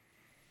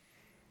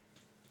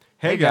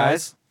Hey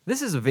guys!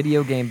 This is a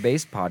video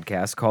game-based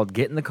podcast called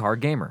Get in the Car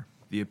Gamer.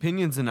 The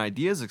opinions and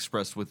ideas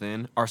expressed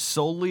within are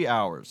solely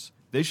ours.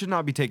 They should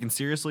not be taken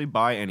seriously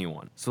by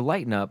anyone. So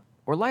lighten up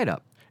or light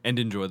up. And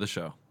enjoy the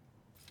show.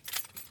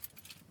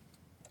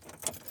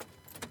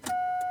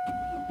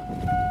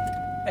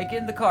 Hey, get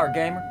in the car,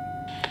 gamer.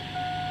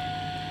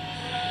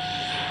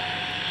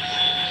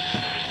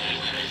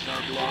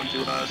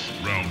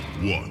 Round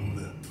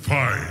one,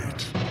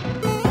 fight!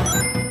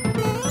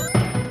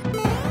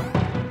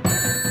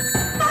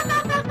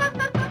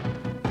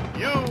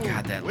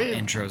 God, that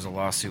intro's a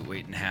lawsuit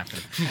waiting to happen.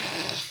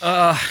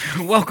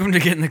 Welcome to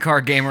Get in the Car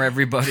Gamer,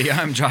 everybody.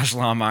 I'm Josh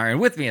Lawmeyer, and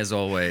with me, as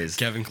always,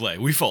 Kevin Clay,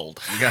 we fold.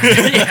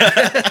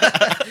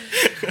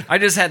 I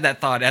just had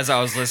that thought as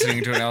I was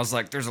listening to it. I was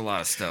like, there's a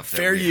lot of stuff.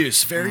 Fair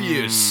use.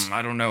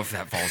 I don't know if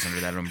that falls under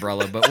that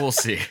umbrella, but we'll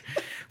see.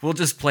 We'll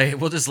just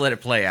let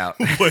it play out.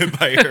 Play it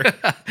by ear.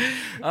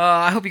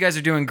 I hope you guys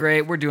are doing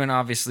great. We're doing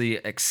obviously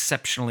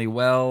exceptionally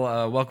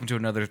well. Welcome to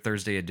another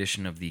Thursday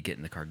edition of the Get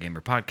in the Car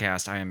Gamer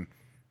podcast. I am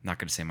not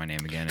going to say my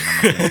name again, and I'm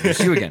not going to introduce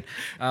you again.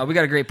 We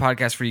got a great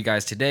podcast for you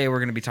guys today. We're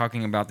going to be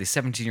talking about the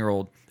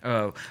 17-year-old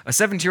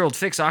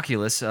fix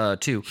Oculus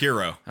 2.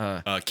 Hero.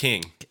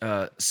 King.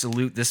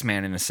 Salute this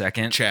man in a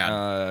second.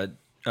 Chad.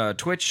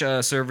 Twitch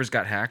servers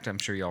got hacked. I'm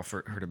sure y'all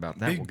heard about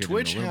that. Big we'll get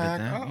Twitch into a little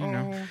hack. bit of that. You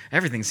know,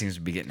 everything seems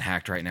to be getting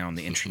hacked right now on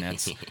the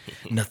internets.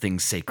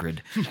 Nothing's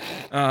sacred.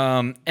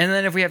 And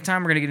then if we have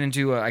time, we're going to get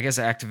into, I guess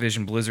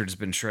Activision Blizzard has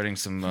been shredding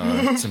some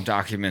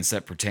documents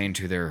that pertain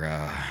to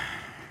their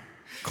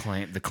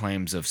the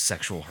claims of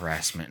sexual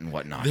harassment and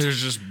whatnot.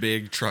 There's just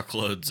big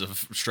truckloads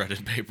of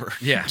shredded paper.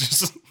 Yeah.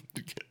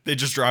 They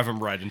just drive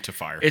them right into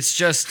fire. It's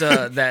just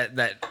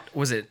that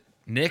was it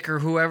Nick or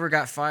whoever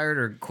got fired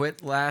or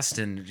quit last,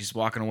 and he's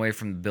walking away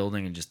from the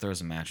building and just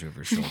throws a match over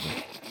his shoulder.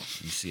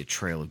 You see a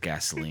trail of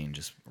gasoline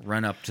just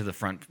run up to the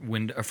front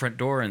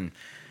door, and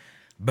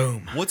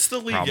boom. What's the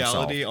Problem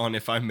legality solved. on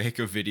if I make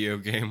a video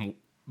game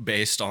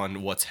based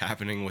on what's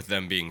happening with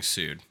them being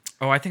sued?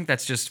 Oh, I think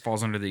that's just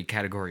falls under the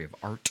category of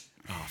art.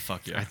 Oh,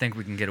 fuck yeah. I think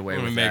we can get away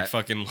I'm with gonna make that.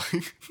 fucking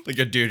like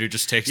a dude who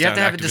just takes You down have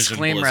to have a Activision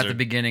disclaimer at the Blizzard.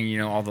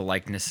 beginning, all the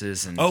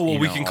likenesses and. Oh, well,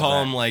 we can all call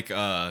that. them like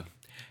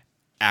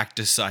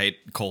Actisite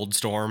Cold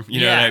Storm.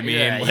 You know what I mean?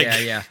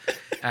 Yeah.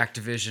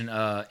 Activision,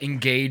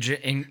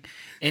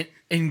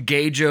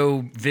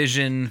 Engageo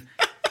Vision,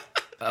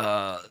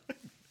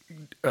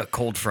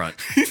 Cold Front,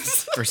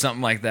 or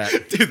something like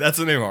that. Dude, that's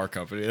the name of our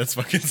company. That's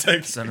fucking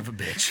sick. Son of a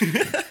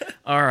bitch.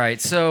 All right,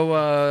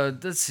 so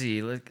let's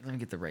see. Let me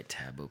get the right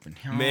tab open.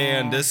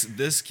 Man,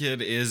 this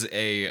kid is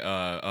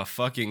a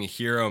fucking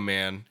hero,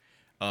 man.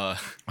 Oh,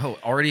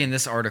 already in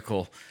this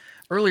article.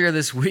 Earlier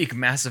this week,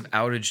 massive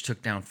outage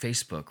took down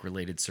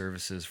Facebook-related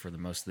services for the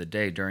most of the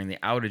day. During the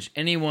outage,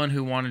 anyone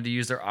who wanted to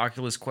use their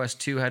Oculus Quest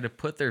 2 had to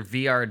put their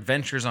VR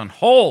adventures on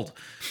hold.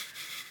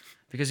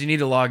 Because you need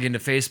to log into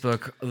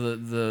Facebook,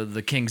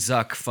 the King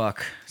suck.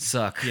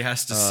 He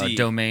has to see.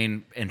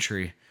 Domain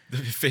entry.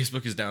 If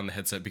Facebook is down, the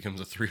headset becomes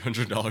a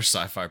 $300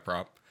 sci-fi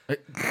prop.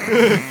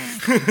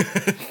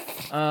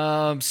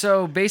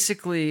 So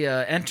basically,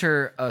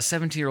 enter a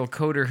 17-year-old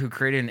coder who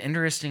created an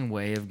interesting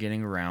way of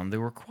getting around the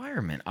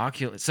requirement.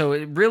 Oculus. So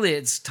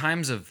it's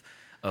times of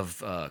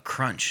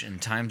crunch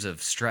and times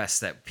of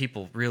stress that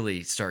people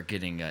really start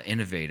getting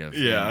innovative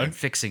and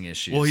fixing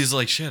issues. Well, he's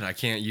like, shit, I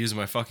can't use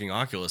my fucking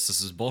Oculus.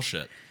 This is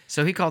bullshit.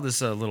 So he called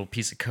this little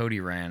piece of code he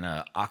ran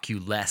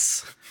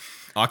Oculus.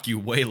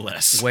 Way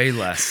less. Way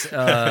less.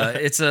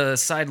 It's a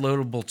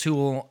side-loadable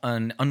tool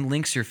and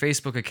unlinks your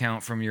Facebook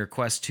account from your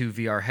Quest 2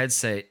 VR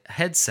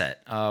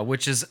headset,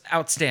 which is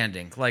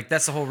outstanding. Like,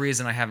 that's the whole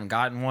reason I haven't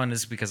gotten one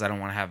is because I don't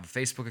want to have a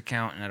Facebook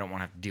account and I don't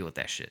want to have to deal with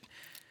that shit.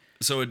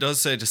 So it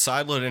does say to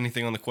sideload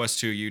anything on the Quest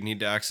 2, you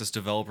need to access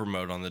developer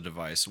mode on the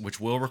device,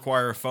 which will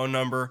require a phone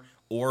number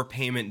or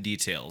payment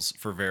details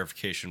for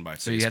verification by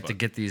Facebook. So you have to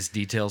get these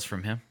details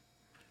from him?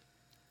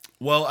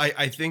 Well,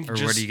 I think Or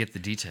where do you get the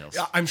details?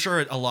 I'm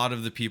sure a lot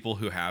of the people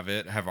who have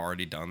it have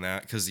already done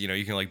that because,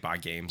 you can like buy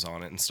games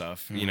on it and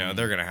stuff. Mm-hmm.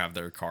 They're going to have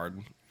their card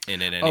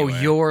in it anyway. Oh,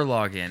 your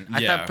login. I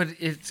Yeah. thought, but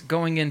it's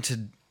going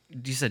into,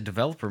 you said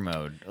developer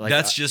mode. Like,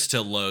 That's just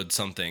to load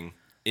something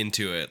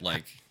into it,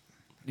 like...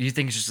 you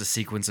think it's just a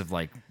sequence of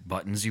like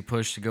buttons you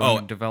push to go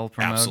into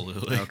developer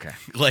absolutely. mode? Okay.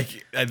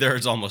 Like,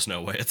 there's almost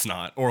no way it's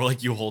not. Or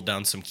like you hold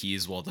down some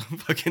keys while the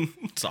fucking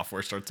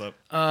software starts up.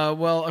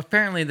 Well,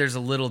 apparently there's a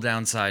little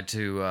downside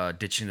to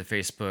ditching the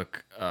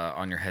Facebook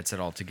on your headset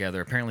altogether.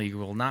 Apparently you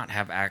will not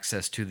have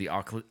access to the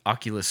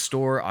Oculus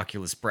Store,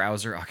 Oculus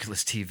Browser,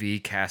 Oculus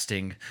TV,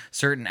 casting.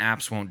 Certain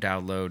apps won't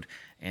download.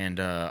 And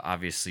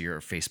obviously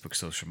your Facebook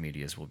social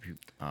medias will be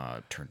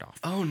turned off.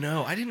 Oh,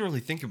 no. I didn't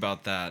really think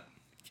about that.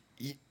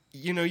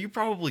 You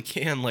probably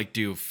can, like,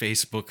 do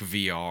Facebook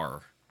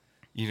VR.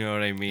 You know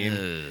what I mean?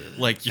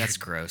 That's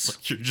gross.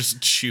 Like you're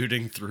just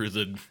shooting through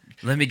the...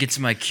 Let me get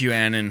to my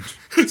QAnon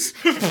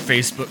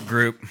Facebook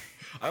group.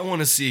 I want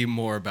to see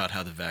more about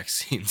how the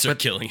vaccines are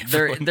killing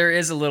everyone. There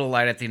is a little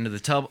light at the end of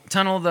the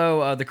tunnel,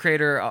 though. The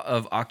creator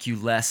of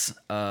Oculus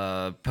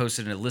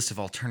posted a list of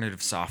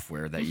alternative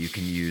software that you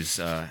can use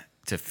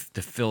to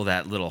fill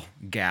that little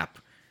gap.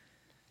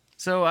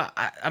 So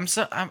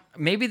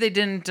maybe they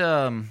didn't.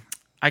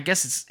 I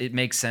guess it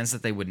makes sense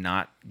that they would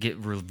not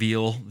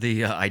reveal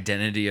the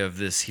identity of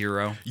this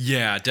hero.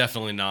 Yeah,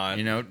 definitely not.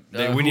 You know,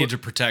 we need to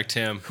protect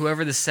him.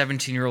 Whoever the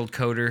 17-year-old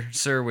coder,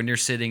 sir, when you're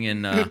sitting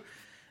in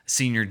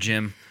senior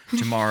gym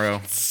tomorrow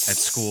at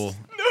school.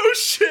 No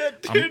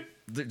shit, dude.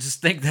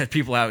 Just think that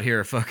people out here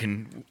are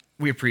fucking.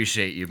 We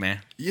appreciate you, man.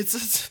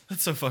 That's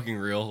so fucking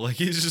real. Like,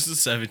 he's just a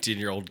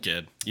 17-year-old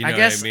kid. You know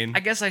what I mean?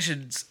 I guess I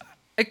should.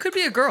 It could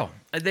be a girl.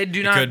 They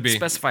do not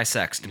specify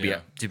sex,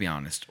 to be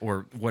honest,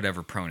 or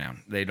whatever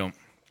pronoun. They don't.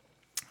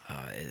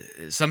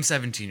 Some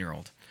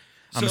 17-year-old,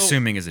 I'm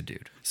assuming, is a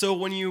dude. So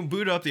when you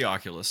boot up the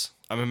Oculus,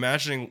 I'm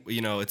imagining,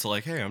 it's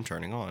like, hey, I'm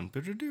turning on,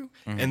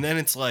 and then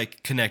it's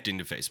like connecting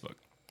to Facebook,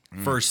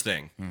 first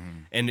thing,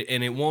 and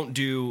it won't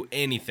do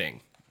anything.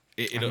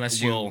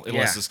 Unless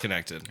it's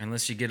connected.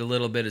 Unless you get a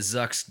little bit of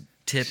Zuck's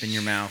tip in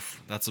your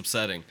mouth. That's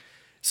upsetting.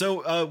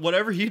 So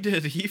whatever he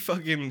did,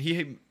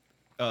 he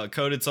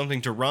coded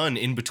something to run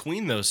in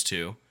between those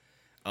two,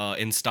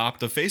 and stop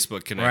the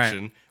Facebook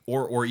connection,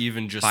 or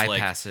even just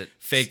bypass it,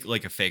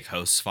 like a fake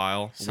host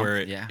file where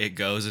it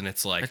goes and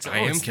it's like I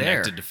am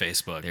connected to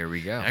Facebook. There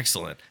we go.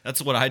 Excellent.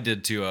 That's what I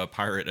did to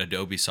pirate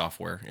Adobe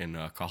software in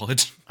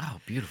college. Oh,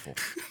 beautiful.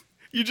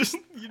 You just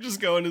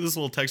go into this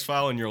little text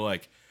file and you're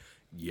like,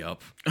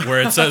 yup,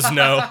 where it says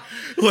no,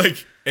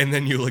 and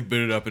then you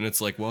boot it up and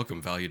it's like,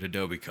 welcome, valued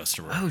Adobe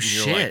customer. Oh and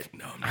shit! You're like,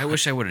 no, I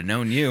wish I would have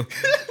known you.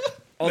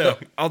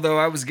 Although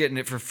I was getting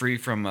it for free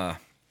from a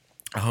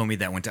homie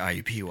that went to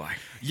IUPUI.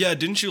 Yeah,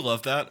 didn't you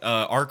love that?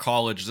 Our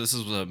college, this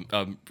is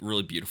a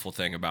really beautiful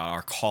thing about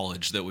our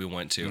college that we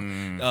went to.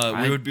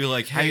 We would be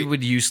like, hey. I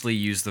would usually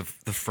use the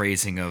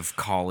phrasing of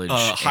college.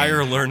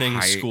 Higher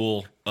learning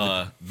school.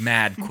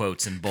 Mad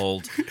quotes in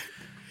bold.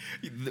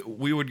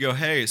 We would go,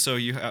 hey, so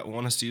you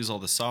want us to use all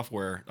this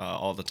software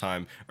all the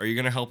time. Are you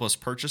going to help us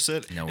purchase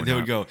it? No, and they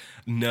would go,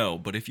 no,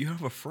 but if you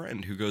have a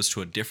friend who goes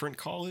to a different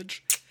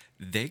college,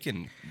 they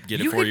can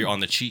get it for you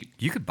on the cheap.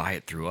 You could buy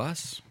it through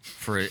us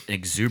for an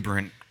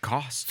exuberant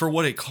cost. For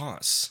what it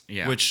costs.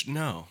 Yeah. Which,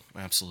 no,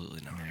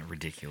 absolutely not. Yeah,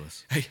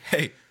 ridiculous.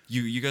 Hey,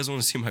 you guys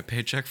want to see my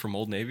paycheck from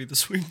Old Navy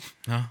this week?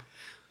 Huh?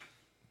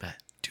 Bet.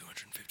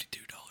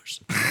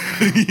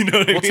 $252. You know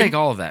what I mean? We'll take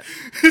all of that.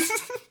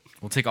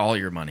 We'll take all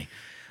your money.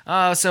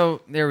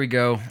 So there we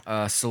go.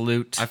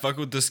 Salute. I fuck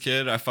with this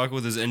kid. I fuck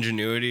with his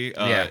ingenuity.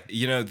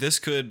 Yeah. This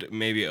could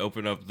maybe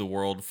open up the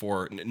world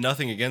for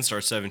nothing against our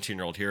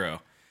 17-year-old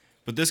hero,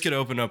 but this could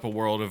open up a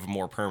world of a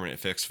more permanent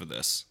fix for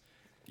this.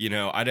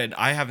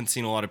 I haven't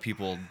seen a lot of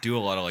people do a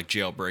lot of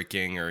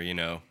jailbreaking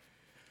or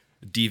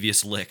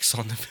devious licks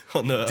on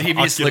the devious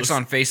Oculus, licks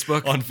on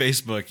Facebook. On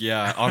Facebook,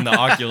 yeah, on the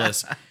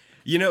Oculus.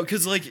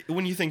 Because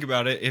when you think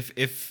about it,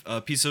 if a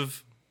piece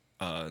of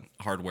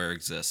hardware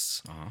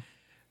exists.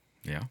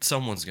 Yeah,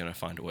 someone's gonna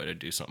find a way to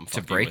do something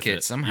to break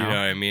it somehow. You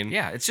know what I mean?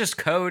 Yeah, it's just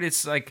code.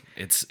 It's like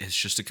it's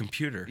just a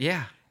computer.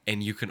 Yeah,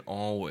 and you can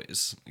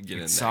always get in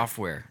there.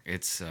 Software.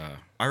 It's.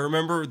 I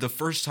remember the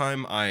first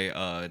time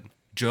I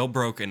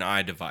jailbroke an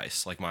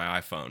iDevice, like my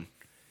iPhone,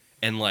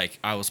 and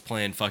I was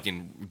playing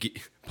fucking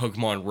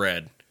Pokemon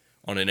Red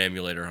on an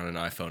emulator on an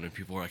iPhone, and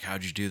people were like,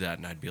 "How'd you do that?"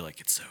 And I'd be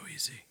like, "It's so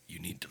easy. You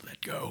need to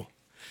let go.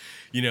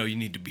 You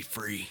need to be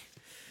free."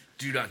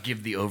 Do not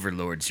give the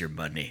overlords your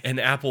money. And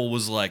Apple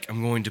was like,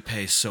 I'm going to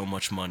pay so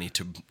much money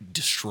to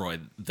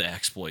destroy the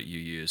exploit you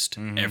used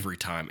every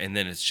time. And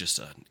then it's just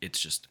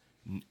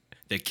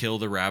they kill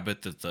the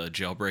rabbit that the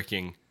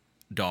jailbreaking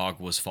dog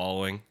was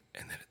following,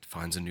 and then it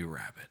finds a new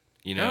rabbit.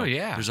 Oh,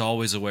 yeah. There's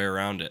always a way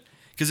around it.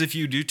 Because if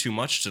you do too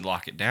much to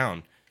lock it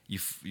down, you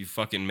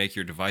fucking make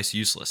your device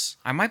useless.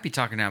 I might be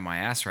talking out my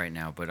ass right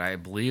now, but I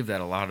believe that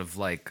a lot of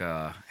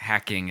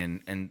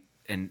hacking and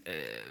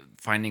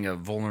finding a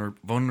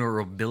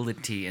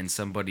vulnerability in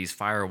somebody's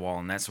firewall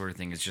and that sort of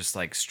thing is just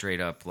straight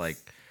up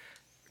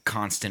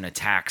constant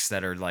attacks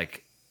that are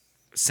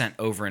sent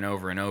over and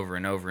over and over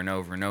and over and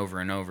over and over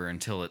and over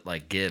until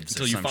it gives.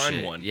 Until you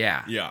find one.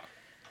 Yeah. Yeah.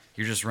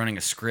 You're just running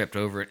a script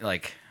over it.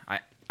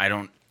 I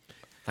don't.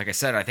 Like I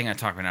said, I think I'm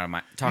talking out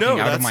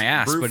of my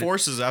ass. Brute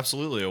force is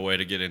absolutely a way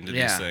to get into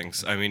these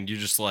things. I mean, you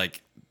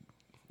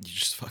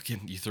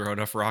throw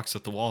enough rocks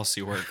at the wall,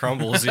 see where it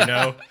crumbles.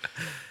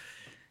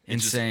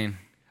 Insane.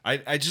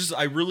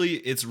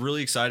 It's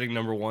really exciting.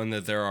 Number one,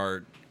 that there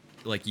are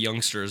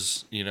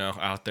youngsters,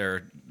 out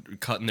there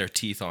cutting their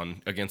teeth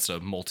against a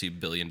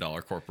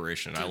multi-billion-dollar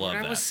corporation. Dude, I love that.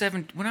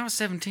 When I was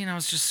 17, I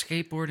was just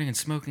skateboarding and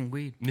smoking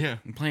weed. Yeah.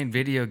 And playing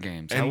video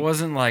games. I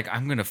wasn't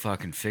I'm going to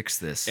fucking fix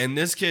this. And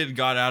this kid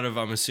got out of,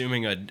 I'm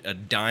assuming, a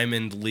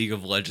diamond League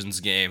of Legends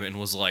game and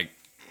was like,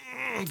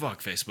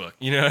 fuck Facebook.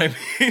 You know what I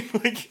mean?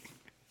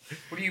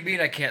 What do you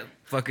mean I can't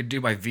fucking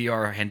do my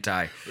VR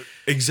hentai?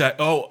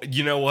 Exactly. Oh,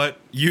 you know what?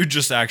 You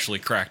just actually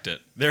cracked it.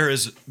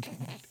 This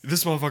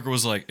motherfucker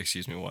was like,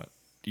 excuse me, what?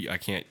 I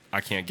can't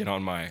get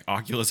on my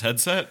Oculus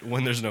headset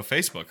when there's no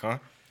Facebook, huh?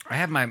 I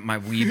have my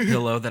weed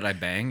pillow that I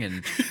bang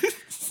and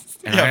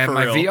I have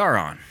my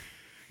VR on.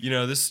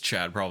 This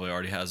Chad probably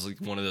already has like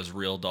one of those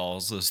real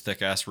dolls, those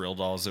thick ass real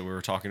dolls that we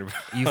were talking about.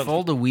 You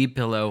fold a wee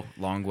pillow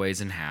long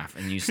ways in half,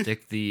 and you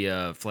stick the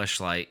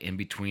fleshlight in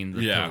between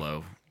the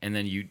pillow, and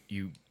then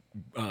you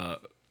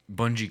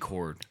bungee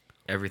cord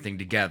everything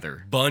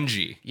together.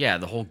 Bungee. Yeah,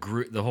 the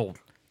whole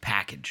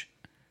package.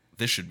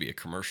 This should be a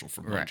commercial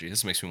for Bungee. Right.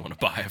 This makes me want to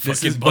buy a This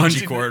fucking is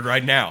bungee Bungee. cord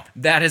right now.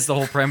 That is the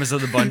whole premise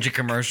of the Bungee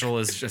commercial.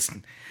 Is just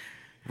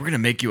we're gonna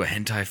make you a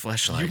hentai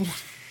fleshlight.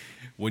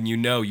 When you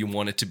know you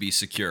want it to be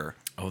secure.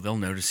 Oh, they'll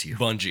notice you.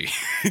 Bungee.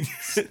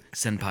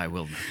 Senpai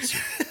will notice you.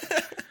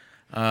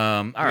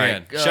 All right.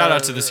 Man, shout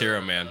out to this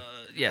hero, man.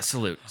 Yeah,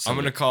 salute. I'm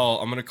gonna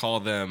call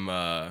them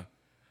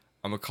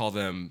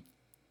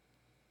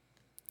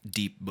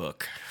Deep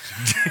Book.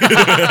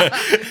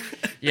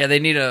 Yeah, they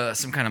need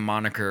some kind of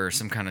moniker or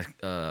some kind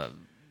of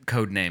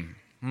code name.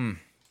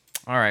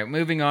 All right,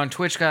 moving on.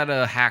 Twitch got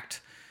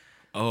hacked.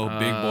 Oh,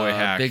 big boy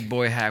hack. Big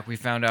boy hack. We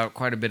found out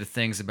quite a bit of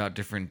things about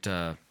different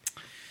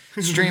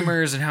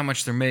streamers and how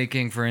much they're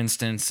making. For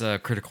instance,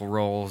 Critical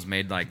Role has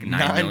made like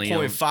 9 million.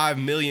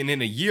 9.5 million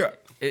in a year.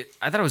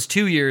 I thought it was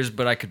 2 years,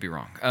 but I could be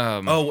wrong.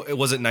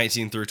 Was it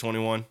 19 through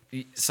 21?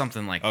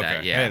 Something like Okay.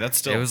 that. Yeah, Hey, that's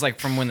still- It was like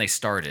from when they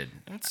started.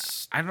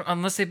 That's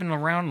Unless they've been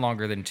around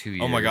longer than 2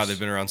 years. Oh my god, they've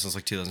been around since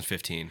like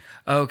 2015.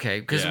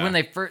 Okay, because Yeah. when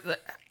they first,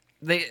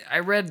 I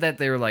read that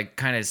they were like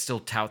kind of still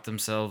tout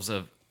themselves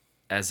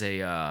as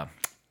a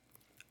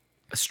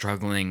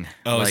struggling,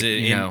 Oh, like, is it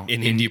in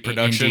indie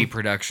production? indie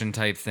production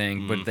type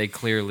thing. But they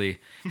clearly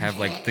have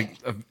like the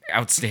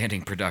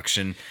outstanding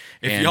production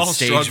If and y'all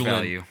stage struggling,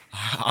 value.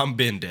 I'm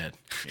been dead.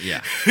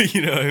 Yeah.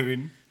 You know what I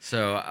mean?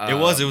 So It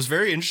was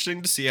very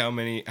interesting to see how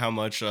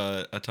much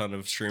a ton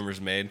of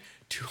streamers made.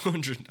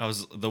 200. I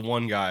was the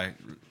one guy,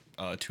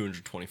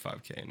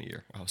 225K in a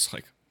year. I was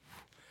like,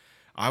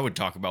 I would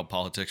talk about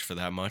politics for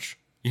that much.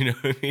 You know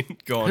what I mean?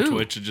 Go on Who?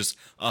 Twitch and just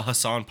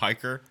Hassan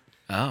Piker.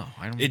 Oh,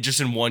 I don't. It just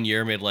in 1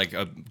 year made like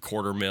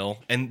 $250,000.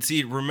 And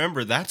see,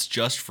 remember that's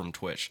just from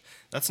Twitch.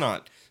 That's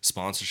not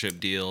sponsorship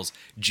deals,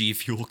 G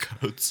Fuel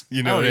codes.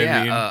 You know oh what yeah,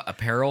 I mean?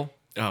 apparel,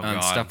 Oh, God.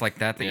 stuff like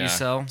that Yeah. you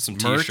sell, some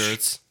merch.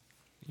 t-shirts,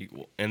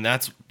 and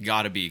that's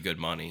got to be good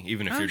money,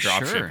 even if Oh, you're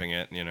drop sure. shipping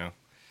it.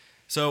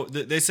 So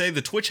they say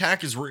the Twitch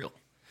hack is real.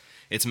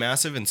 It's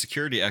massive, and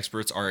security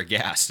experts are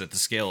aghast at the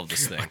scale of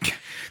this thing.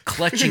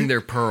 clutching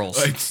their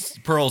pearls. It's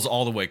pearls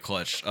all the way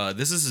clutched.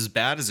 This is as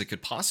bad as it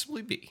could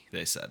possibly be,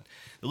 they said.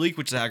 The leak,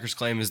 which the hackers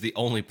claim is the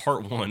only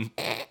part 1,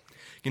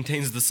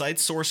 contains the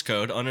site's source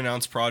code,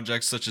 unannounced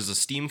projects such as a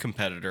Steam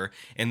competitor,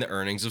 and the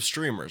earnings of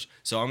streamers.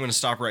 So I'm going to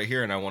stop right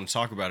here, and I want to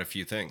talk about a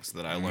few things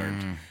that I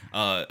learned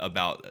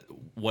about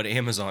what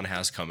Amazon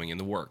has coming in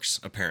the works,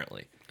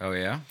 apparently. Oh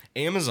yeah,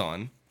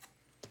 Amazon,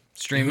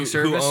 streaming who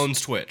service.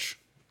 owns Twitch,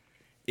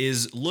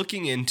 is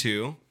looking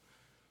into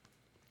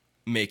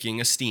making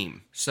a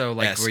Steam So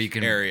like where you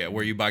can area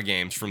where you buy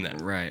games from them.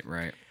 Right.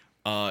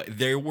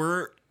 There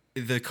were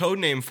the code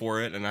name for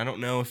it, and I don't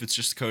know if it's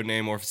just the code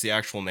name or if it's the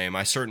actual name.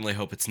 I certainly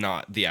hope it's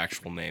not the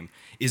actual name.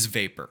 Is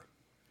Vapor.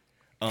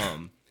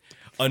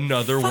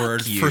 Another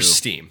word you. for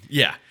Steam.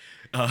 Yeah,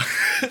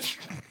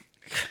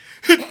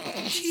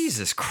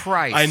 Jesus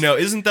Christ. I know.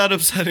 Isn't that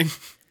upsetting?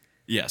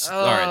 Yes.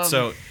 All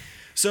right.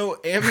 So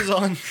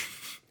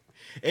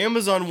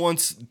Amazon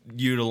wants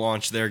you to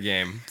launch their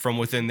game from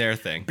within their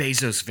thing.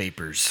 Bezos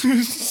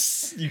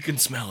vapors. You can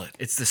smell it.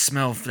 It's the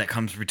smell that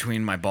comes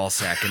between my ball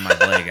sack and my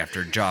leg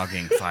after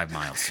jogging 5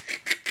 miles.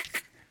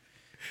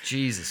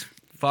 Jesus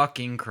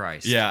fucking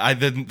Christ. Yeah,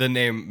 the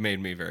name made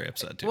me very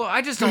upset too. Well,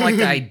 I just don't like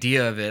the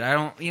idea of it. I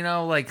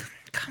don't, like,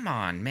 come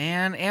on,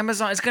 man.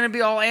 Amazon, it's going to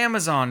be all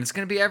Amazon. It's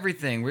going to be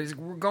everything.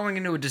 We're going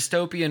into a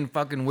dystopian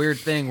fucking weird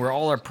thing where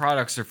all our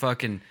products are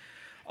fucking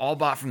all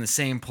bought from the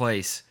same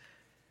place.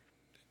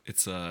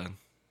 It's And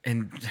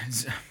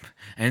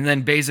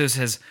then Bezos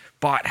has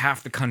bought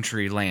half the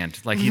country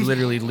land. Like he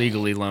literally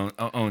legally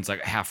owns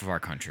like half of our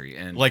country.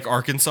 And like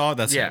Arkansas.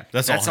 That's yeah, him.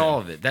 That's all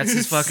him. of it. That's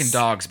his fucking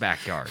dog's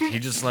backyard. He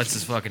just lets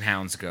his fucking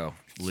hounds go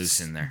loose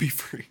in there. Be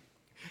free.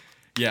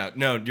 Yeah,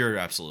 no, you're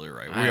absolutely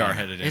right. We are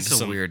headed into It's a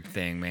some weird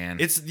thing, man.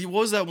 What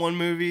was that one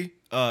movie?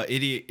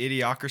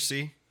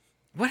 Idiocracy.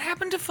 What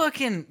happened to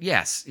fucking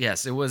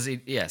it was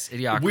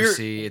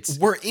Idiocracy.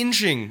 We're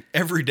inching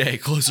every day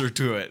closer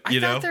to it. I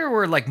thought there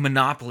were like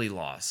monopoly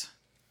laws.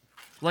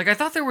 Like I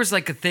thought there was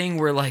like a thing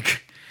where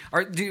like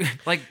I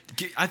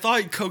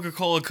thought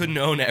Coca-Cola couldn't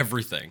own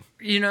everything.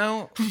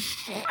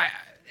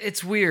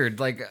 It's weird.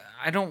 Like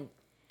I don't.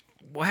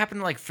 What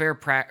happened to like fair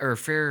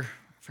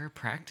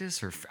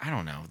practice or I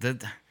don't know.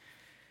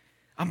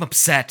 I'm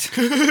upset.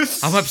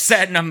 I'm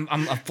upset and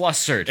I'm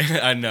flustered.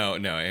 I know,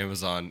 no,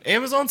 Amazon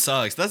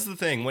sucks. That's the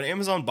thing. When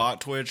Amazon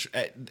bought Twitch,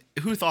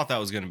 who thought that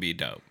was going to be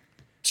dope?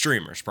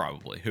 Streamers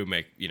probably who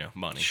make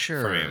money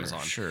from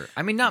Amazon. Sure.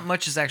 I mean, not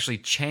much has actually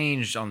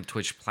changed on the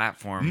Twitch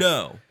platform.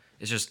 No,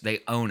 It's just they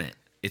own it.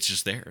 it's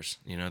just theirs.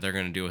 They're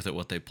going to do with it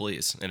what they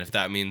please. And if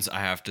that means I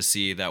have to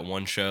see that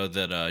one show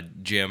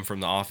that Jim from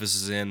The Office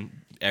is in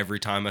every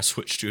time I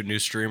switch to a new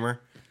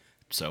streamer,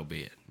 so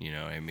be it. You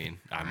know what I mean?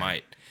 I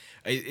might.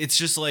 It's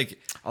just like,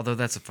 Although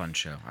that's a fun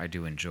show. I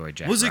do enjoy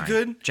Jack was Ryan. it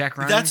good? Jack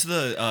Ryan? That's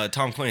the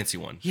Tom Clancy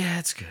one. Yeah,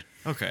 it's good.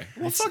 Okay.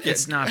 Well, It's, fuck it.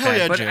 it's not Hell bad,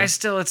 yeah, but Jim.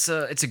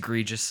 it's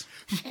egregious.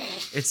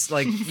 It's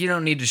like you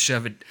don't need to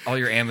shove all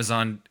your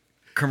Amazon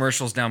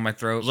commercials down my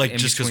throat like in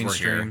just because between we're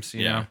streams.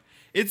 here. You know?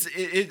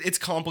 It's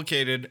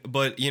complicated,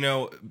 but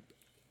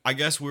I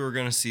guess we were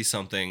gonna see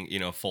something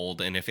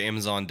fold, and if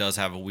Amazon does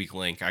have a weak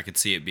link, I could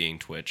see it being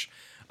Twitch.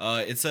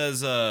 It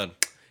says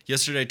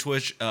yesterday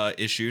Twitch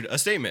issued a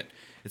statement.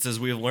 It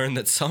says, we have learned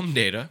that some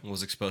data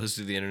was exposed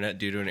to the internet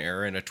due to an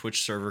error in a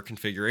Twitch server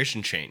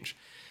configuration change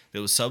that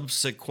was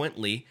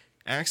subsequently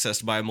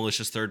accessed by a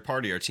malicious third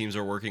party. Our teams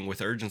are working with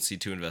urgency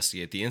to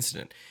investigate the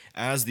incident.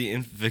 As the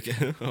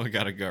I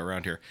gotta go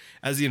around here.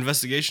 As the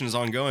investigation is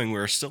ongoing, we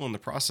are still in the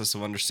process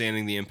of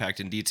understanding the impact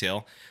in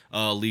detail.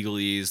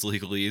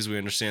 Legalese. We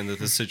understand that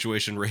this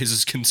situation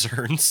raises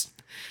concerns,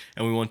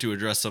 and we want to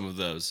address some of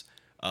those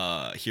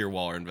here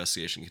while our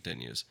investigation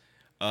continues.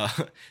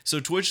 So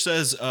Twitch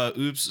says,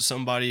 oops,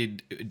 somebody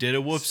did a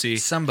whoopsie.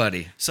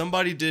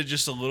 Somebody did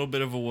just a little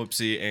bit of a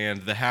whoopsie,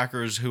 and the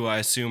hackers, who I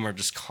assume are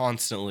just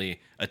constantly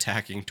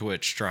attacking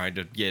Twitch, trying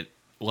to get,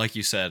 like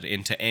you said,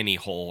 into any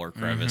hole or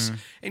crevice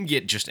and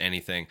get just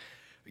anything.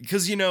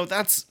 Because,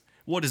 that's,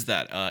 what is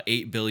that?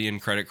 8 billion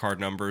credit card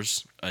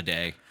numbers a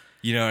day.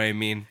 You know what I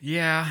mean?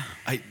 Yeah.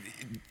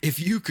 If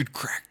you could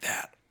crack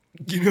that,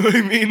 you know what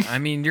I mean? I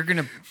mean,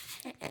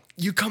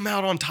 You come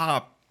out on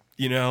top,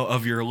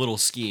 of your little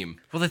scheme.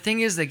 Well, the thing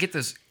is, they get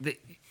those.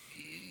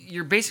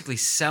 You're basically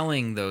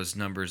selling those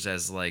numbers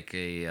as like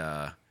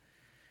a,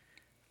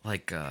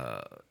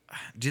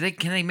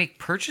 Can they make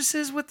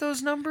purchases with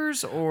those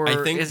numbers, or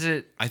is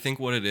it? I think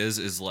what it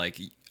is like,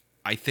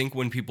 I think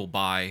when people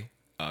buy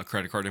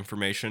credit card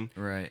information,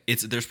 Right.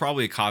 There's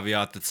probably a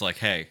caveat that's like,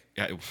 hey,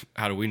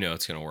 how do we know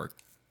it's gonna work?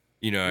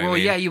 You know what Well, I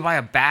mean? yeah, you buy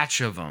a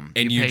batch of them,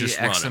 And you pay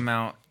just X run 'em.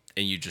 amount.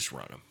 And you just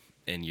run them,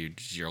 and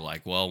you're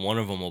like, well, one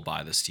of them will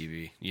buy this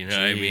TV. You know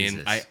what I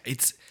mean?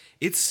 Jesus.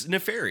 It's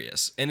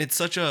nefarious, and it's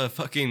such a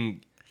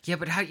fucking. Yeah,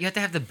 but you have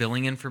to have the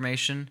billing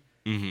information.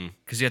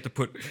 Because you have to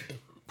put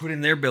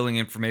in their billing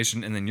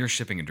information and then your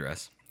shipping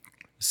address.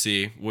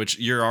 See, which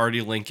you're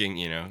already linking.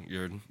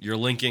 You're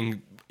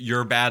linking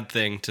your bad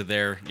thing to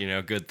their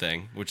good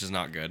thing, which is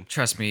not good.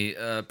 Trust me,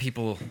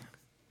 people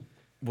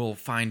will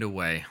find a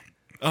way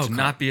Oh, to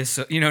not be a.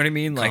 You know what I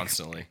mean? Like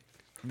Constantly.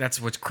 that's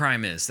what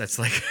crime is. That's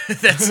like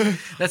that's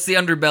the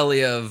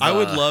underbelly of. I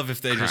would love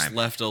if they just crime.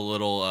 left a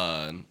little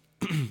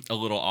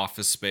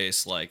Office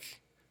Space like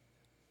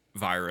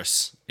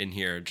virus in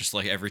here, just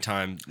like every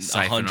time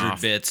Siphon 100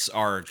 off. bits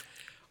are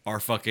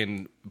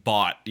fucking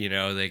bought,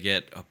 they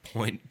get a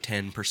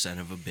 0.10%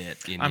 of a bit.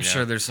 I'm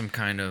sure there's some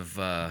kind of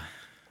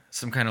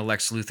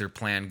Lex Luthor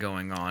plan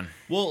going on.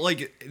 Well,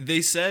 like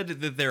they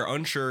said that they're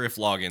unsure if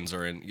logins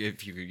are in.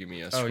 If you could give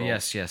me a scroll. Oh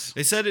yes.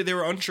 They said they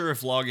were unsure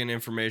if login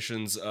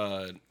informations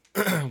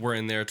were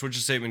in there.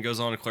 Twitch's statement goes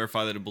on to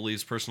clarify that it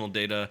believes personal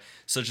data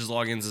such as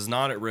logins is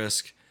not at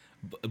risk,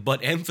 but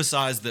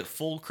emphasized that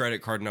full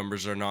credit card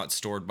numbers are not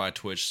stored by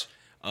Twitch,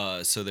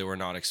 so they were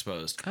not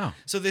exposed. Oh.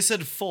 So they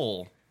said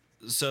full.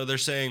 So they're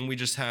saying we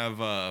just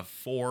have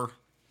 4.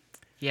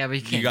 Yeah, but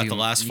you can't. got the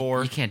last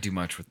 4? You can't do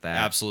much with that.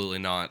 Absolutely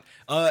not.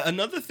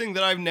 Another thing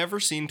that I've never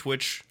seen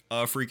Twitch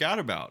freak out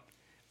about.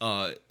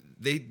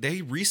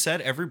 They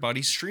reset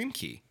everybody's stream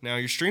key. Now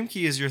your stream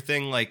key is your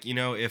thing. Like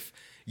if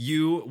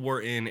you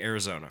were in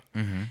Arizona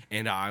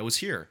and I was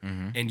here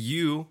and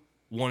you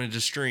wanted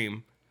to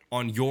stream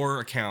on your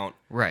account,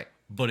 Right.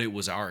 but it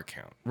was our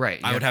account,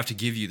 Right. I would have to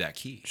give you that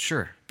key.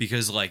 Sure.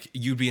 Because like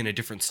you'd be in a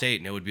different state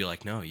and it would be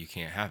like, no, you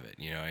can't have it.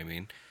 You know what I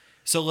mean?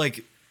 So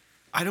like,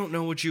 I don't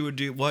know what you would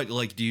do. What,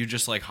 like, do you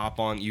just like hop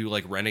on, you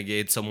like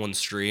renegade someone's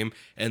stream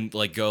and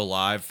like go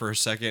live for a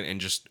second and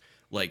just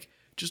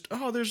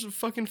oh, there's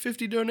fucking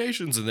 50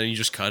 donations, and then you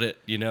just cut it,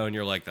 and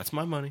you're like, that's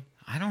my money.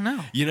 I don't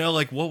know.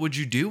 Like what would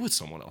you do with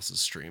someone else's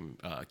stream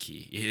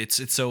key?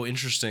 It's so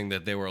interesting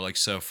that they were like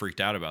so freaked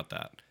out about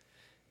that.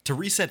 To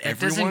reset It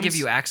everyone's, doesn't give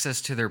you access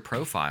to their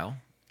profile.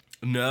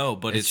 no,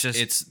 but It's it's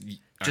just-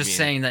 I Just mean,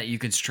 saying that you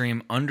could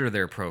stream under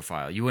their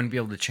profile. You wouldn't be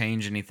able to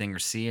change anything or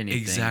see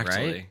anything,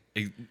 exactly.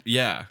 right?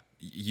 Yeah,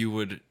 you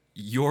would.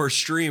 Your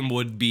stream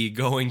would be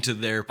going to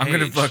their page. I'm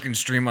gonna fucking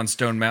stream on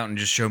Stone Mountain and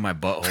just show my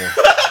butthole.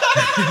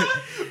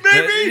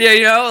 Maybe.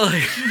 Yeah,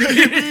 like,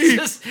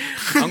 it's just,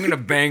 I'm gonna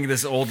bang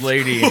this old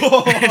lady.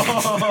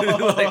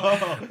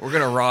 Like, we're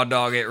gonna raw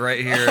dog it right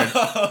here.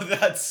 Oh,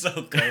 that's so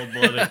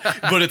cold-blooded.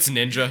 But it's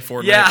Ninja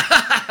Fortnite.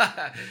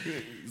 Yeah,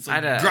 It's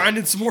like I'd,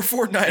 grinding some more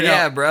Fortnite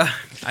yeah, out. bro.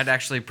 I'd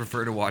actually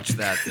prefer to watch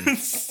that than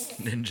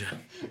Ninja.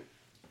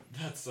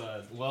 That's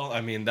well,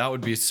 I mean, that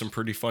would be some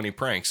pretty funny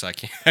pranks. I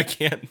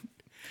can't.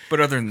 But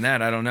other than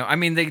that, I don't know. I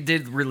mean, they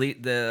did release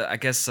I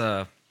guess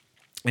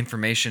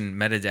information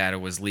metadata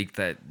was leaked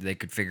that they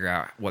could figure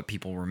out what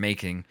people were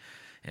making,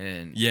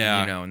 and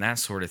Yeah. and that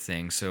sort of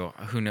thing. So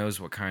who knows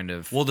what kind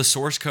of Well, the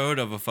source code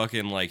of a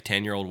fucking like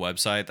 10-year-old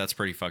website, that's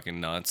pretty fucking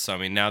nuts. I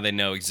mean, now they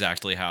know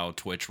exactly how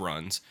Twitch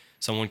runs.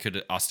 Someone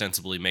could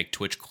ostensibly make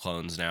Twitch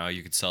clones now.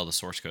 You could sell the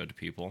source code to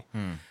people.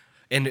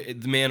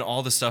 And man,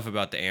 all the stuff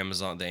about the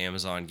Amazon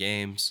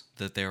games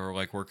that they were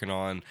like working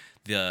on,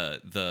 the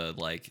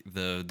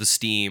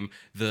Steam,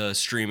 the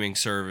streaming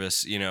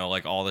service, you know,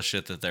 like all the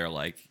shit that they're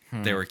like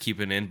they were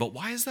keeping in. But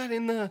why is that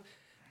in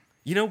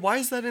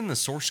the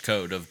source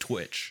code of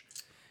Twitch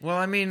Well,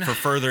 I mean, for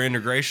further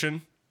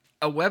integration?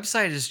 a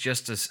website is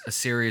just a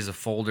series of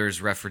folders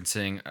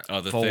referencing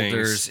Other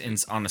folders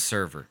on a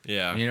server.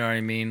 Yeah. You know what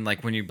I mean?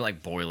 Like when you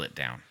like boil it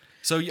down.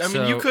 So I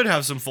mean, you could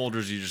have some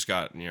folders you just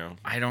got, you know.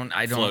 I don't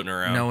floating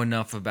around. know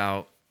enough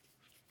about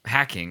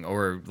hacking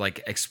or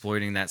like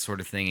exploiting that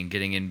sort of thing and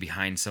getting in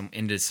behind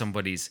into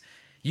somebody's.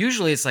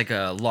 Usually, it's like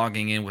a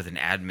logging in with an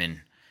admin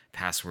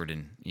password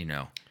and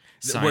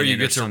sign Where you in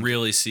or get to something.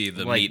 really see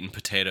the like- meat and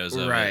potatoes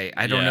of it. Right.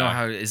 I don't know Yeah.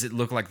 how. Does it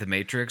look like the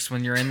Matrix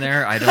when you're in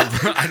there? I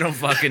don't. I don't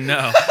fucking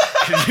know.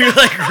 Can you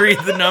like read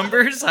the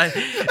numbers?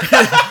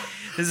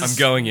 This is- I'm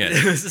going in.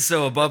 This is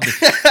so above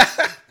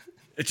the.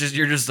 It's just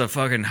you're just a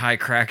fucking high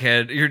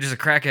crackhead. You're just a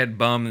crackhead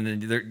bum,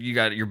 and then you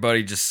got your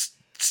buddy just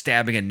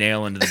stabbing a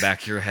nail into the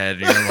back of your head,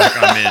 and you're like,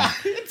 I'm in.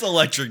 It's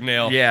electric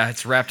nail. Yeah,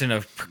 it's wrapped in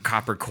a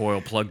copper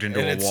coil plugged into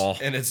a wall.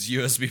 And it's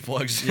USB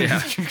plugs.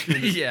 Yeah,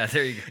 yeah.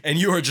 There you And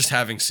you are just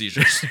having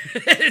seizures.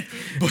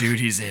 go, dude.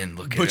 He's in.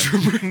 Look at But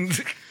him.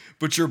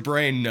 but your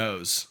brain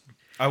knows.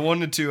 I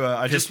wanted to.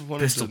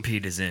 Pistol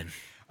Pete is in.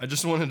 I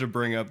just wanted to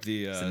bring up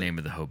the. The name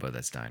of the hobo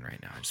that's dying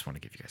right now. I just want to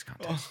give you guys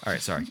context. All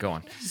right, sorry. Go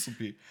on.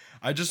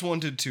 I just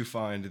wanted to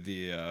find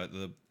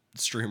the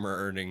streamer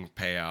earning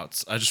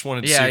payouts. I just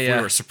wanted to Yeah, see if yeah.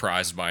 we were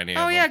surprised by any of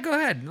Oh them. yeah, go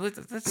ahead.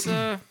 Let's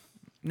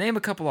name a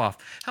couple off.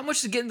 How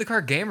much did Get in the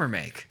Car Gamer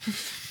make?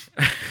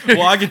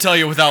 Well, I can tell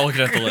you without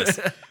looking at the list.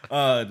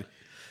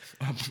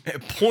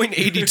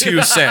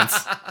 0.82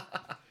 cents.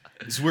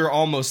 So we're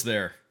almost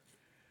there.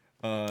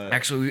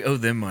 Actually, we owe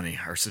them money.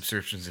 Our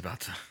subscription's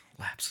about to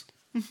lapse.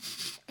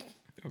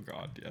 Oh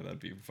God, yeah, that'd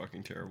be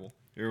fucking terrible.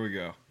 Here we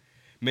go,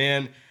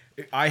 man.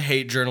 I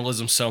hate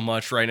journalism so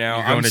much right now.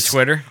 You're going to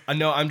Twitter? I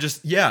know. I'm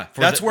just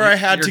That's where I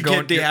had to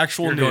get the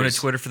actual You're news. going to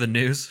Twitter for the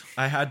news.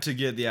 I had to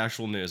get the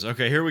actual news.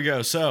 Okay, here we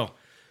go. So,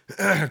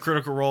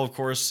 Critical Role, of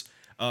course,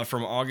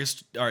 from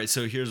August. All right,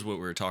 so here's what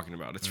we were talking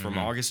about. It's from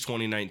August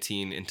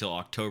 2019 until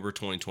October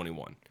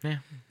 2021. Yeah.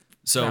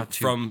 So About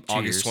from two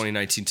August years.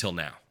 2019 till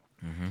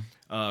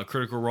now.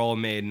 Critical Role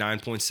made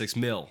 9.6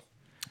 mil.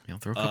 You'll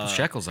throw a couple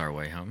shekels our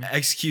way, homie.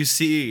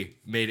 XQC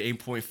made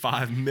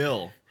 8.5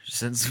 mil.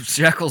 Send some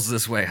shekels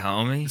this way,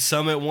 homie.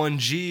 Summit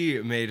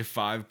 1G made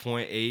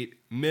 5.8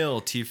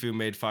 mil. Tfue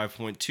made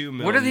 5.2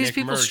 mil. What are these Nick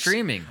people Merckx.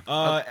 streaming?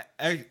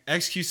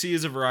 XQC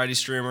is a variety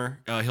streamer.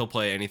 He'll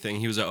play anything.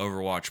 He was an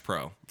Overwatch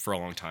pro for a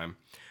long time.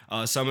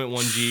 Summit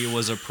 1G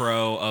was a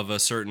pro of a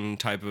certain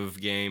type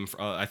of game.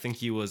 I think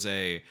he was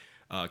a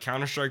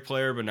Counter-Strike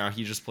player, but now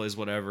he just plays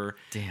whatever.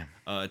 Damn.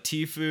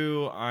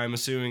 Tfue, I'm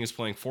assuming, is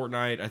playing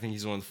Fortnite. I think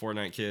he's one of the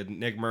Fortnite kid.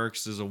 Nick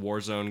Merckx is a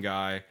Warzone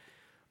guy.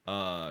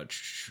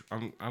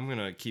 I'm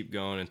gonna keep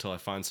going until I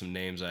find some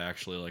names I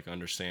actually like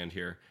understand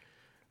here.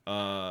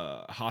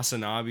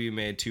 Hasanabi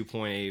made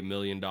 $2.8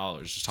 million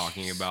just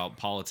talking about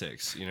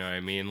politics. You know what I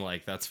mean?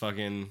 Like that's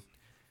fucking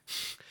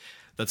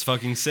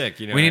sick.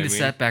 You know, We need what to I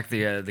set back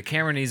the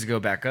camera needs to go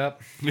back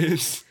up. mean?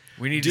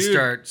 We need to Dude,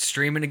 start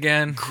streaming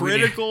again.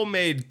 Critical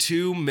made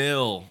 2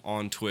 mil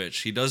on Twitch.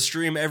 He does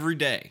stream every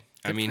day.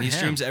 I mean, for he him.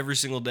 streams every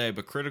single day,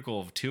 but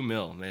Critical 2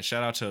 mil. Man,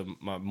 shout out to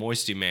my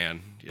Moisty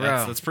man.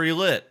 Bro. That's pretty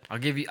lit. I'll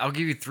give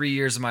you 3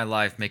 years of my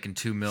life making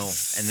 2 mil,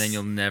 and then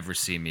you'll never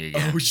see me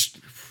again.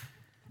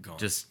 Gone.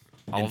 Just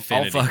I'll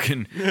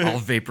Infinity. I'll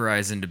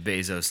vaporize into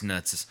Bezos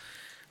nuts.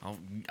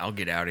 I'll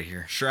get out of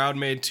here. Shroud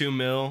made 2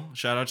 mil.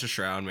 Shout out to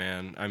Shroud,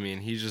 man. I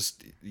mean,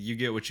 you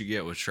get what you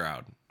get with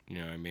Shroud. You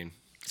know what I mean?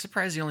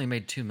 Surprised he only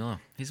made 2 mil.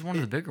 He's one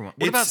of the bigger ones.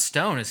 What about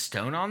Stone? Is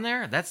Stone on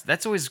there?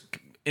 That's always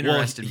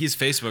interesting. Well, he's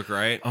Facebook,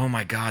 right? Oh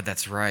my God,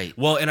 that's right.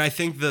 Well, and I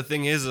think the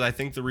thing is I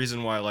think the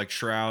reason why like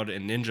Shroud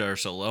and Ninja are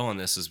so low on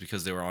this is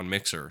because they were on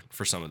Mixer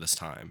for some of this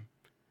time.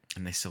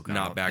 And they still got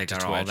Not all, back they to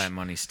got all Twitch. that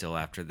money still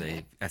after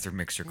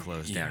Mixer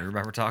closed down.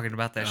 Remember talking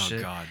about that shit?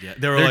 Oh God, yeah.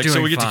 They were They're like, so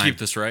doing we get to fine. keep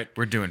this, right?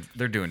 They're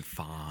doing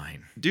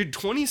fine. Dude,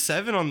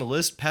 27 on the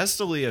list.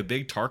 Pestily, a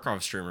big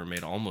Tarkov streamer,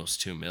 made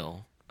almost 2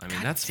 mil. I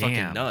mean, that's damn.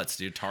 fucking nuts,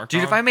 dude. Tarkov.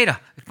 Dude, if I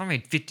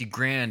made 50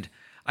 grand,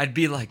 I'd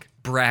be like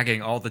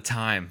bragging all the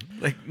time.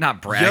 Like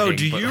not bragging. Yo,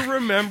 do but, you like-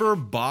 remember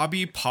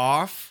Bobby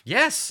Poff?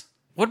 Yes.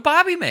 What'd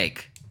Bobby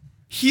make?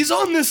 He's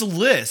on this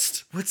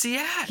list. What's he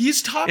at?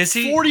 He's top Is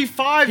he-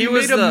 45. he He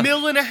was made the- $1.5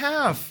 million.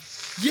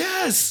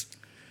 Yes.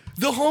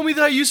 The homie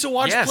that I used to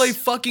watch Yes. play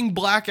fucking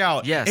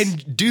Blackout Yes.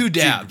 and do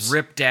dabs. Dude,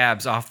 rip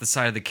dabs off the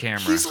side of the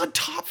camera. He's a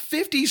top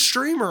 50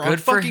 streamer on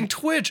Good for fucking him.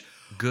 Twitch.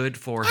 Good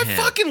for I him.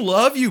 fucking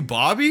love you,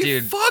 Bobby.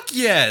 Dude. Fuck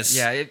yes.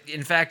 Yeah,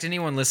 in fact,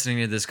 anyone listening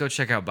to this, go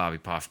check out Bobby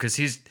Poff because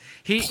he's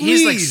like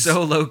Please.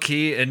 so low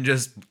key and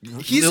just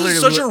He's literally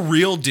such a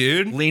real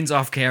dude. leans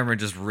off camera and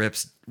just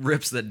rips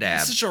the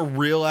dab. Such a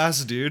real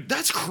ass dude.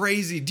 That's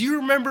crazy. Do you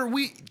remember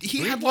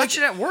he had watch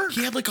like it at work.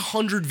 He had like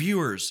 100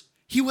 viewers.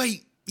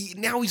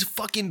 Now he's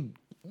fucking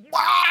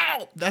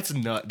wow. That's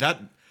nut. That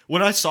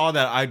when I saw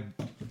that I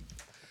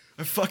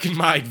fucking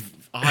my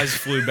eyes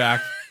flew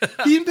back.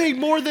 He made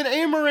more than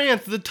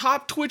Amaranth, the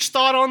top Twitch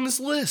thought on this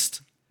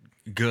list.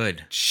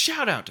 Good.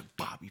 Shout out to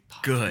Bobby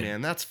Pop. Good.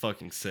 Man, that's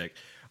fucking sick.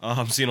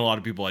 I'm seeing a lot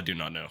of people I do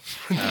not know.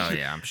 Oh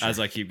yeah, I'm sure. As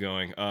I keep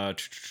going.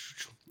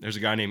 There's a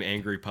guy named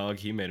Angry Pug.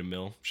 He made a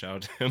mill. Shout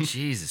out to him.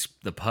 Jesus,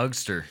 the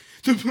pugster.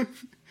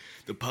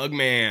 The Pug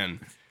Man.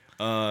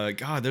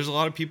 God, there's a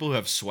lot of people who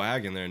have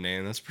swag in their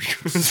name. That's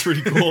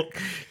pretty cool.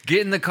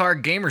 Get in the car,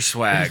 gamer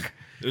swag.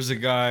 There's a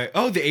guy.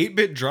 Oh, the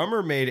 8-bit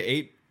drummer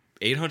made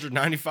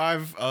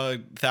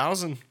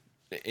 895,000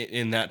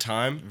 in that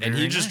time, and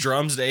he Very just nice.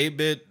 drums to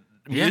 8-bit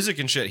music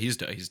and shit. He's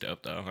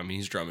dope though. I mean,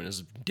 he's drumming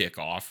his dick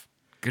off.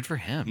 Good for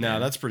him. No,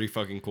 man. that's pretty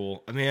fucking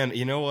cool. Man,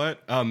 you know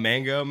what?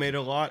 Mango made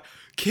a lot.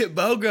 Kit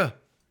Boga,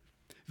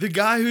 the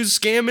guy who's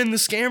scamming the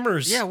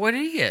scammers. Yeah, what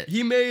did he get?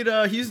 He made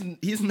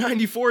he's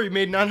 94. He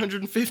made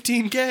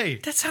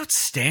 915K. That's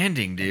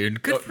outstanding,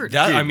 dude. Good for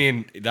That. dude. I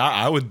mean, that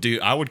I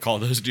would call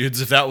those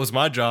dudes if that was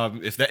my job.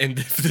 If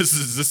this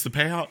is the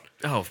payout,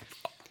 Oh,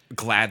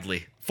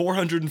 gladly.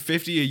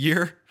 450 a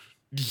year.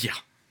 Yeah.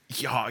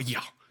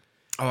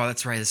 Oh,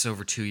 that's right. This is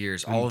over 2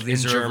 years. All of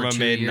these and are over Germa 2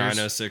 made years.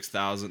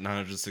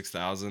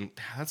 906,000.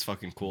 That's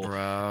fucking cool. Bro.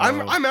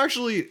 I'm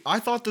actually, I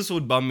thought this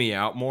would bum me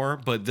out more,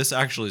 but this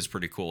actually is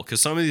pretty cool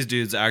because some of these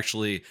dudes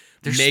actually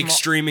They're make small-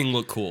 streaming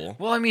look cool.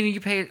 Well, I mean, you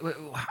pay.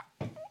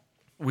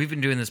 We've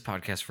been doing this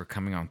podcast for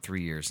coming on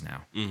 3 years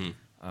now.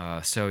 Mm-hmm.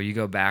 So you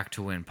go back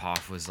to when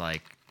Poff was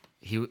like,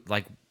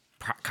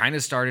 kind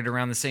of started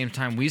around the same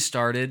time we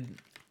started.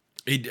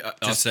 He,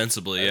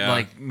 ostensibly, yeah.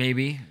 Like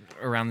maybe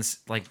around this,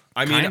 like.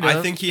 I mean, kind I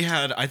of. think he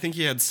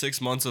had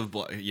 6 months of.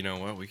 You know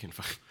what? We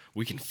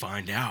can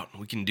find out.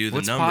 We can do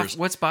the numbers.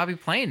 What's Bobby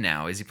playing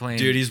now? Is he playing?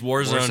 Dude, he's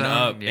Warzone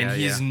up, Yeah, and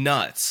he's yeah.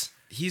 nuts.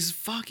 He's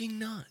fucking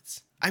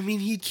nuts. I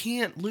mean, he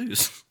can't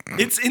lose.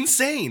 It's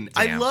insane.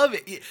 I Damn. love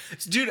it,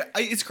 dude.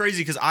 It's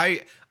crazy because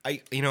I've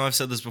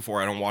said this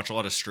before. I don't watch a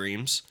lot of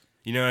streams.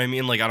 You know what I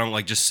mean? Like, I don't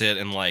like just sit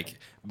and like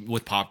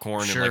with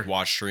popcorn Sure. and like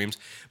watch streams.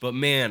 But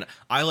man,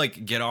 I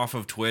like get off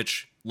of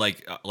Twitch.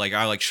 Like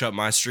I like shut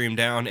my stream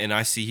down and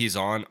I see he's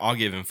on. I'll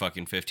give him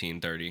fucking 15,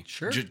 30.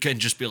 Sure.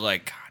 Just be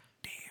like, God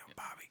damn,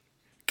 Bobby.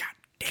 God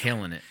damn.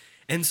 killing it.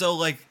 And so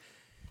like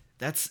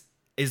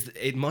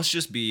it must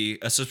just be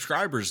a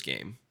subscribers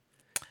game,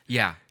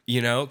 Yeah.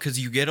 you know, because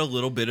you get a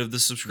little bit of the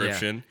Yeah.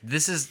 subscription.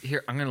 This is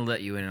here. I'm gonna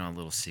let you in on a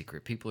little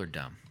secret. People are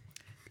dumb,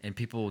 and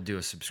people will do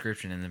a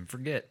subscription and then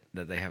forget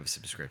that they have a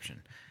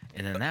subscription,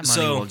 and then that money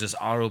So- will just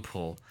auto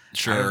pull out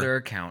Sure. of their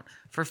account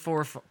for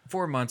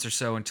 4 months or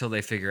so until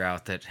they figure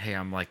out that hey,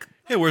 I'm like,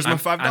 Hey, where's my I'm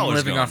 $5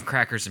 living going? off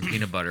crackers and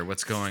peanut butter.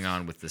 What's going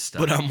on with this stuff?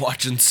 But I'm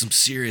watching some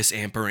serious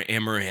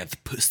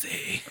Amaranth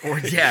pussy. Or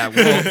yeah,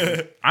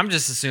 well, I'm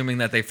just assuming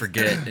that they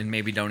forget and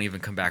maybe don't even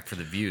come back for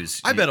the views.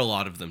 I bet a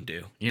lot of them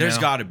do. You There's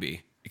know? got to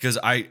be because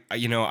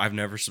I've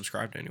never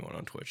subscribed to anyone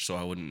on Twitch, so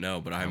I wouldn't know.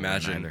 But I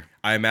either.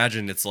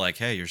 imagine it's like,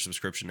 hey, your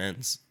subscription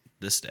ends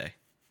this day.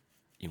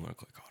 You want to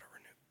click auto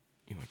renew.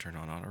 You want to turn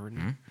on auto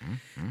renew.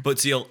 But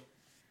see,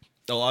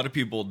 a lot of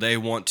people they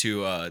want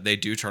to they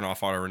do turn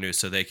off auto renew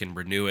so they can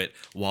renew it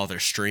while they're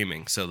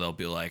streaming. So they'll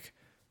be like,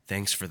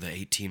 thanks for the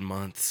 18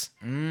 months.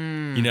 You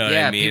know what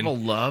yeah, I mean? people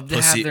love to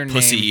Pussy, have their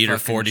Pussy name Eater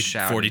fucking 40,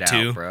 shouted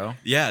 42, out, bro.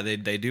 Yeah, they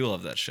do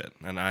love that shit,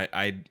 and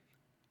I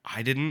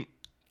didn't.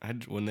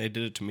 When they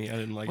did it to me, I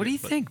didn't like it. What do you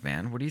but- think,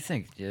 man? What do you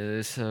think?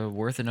 Is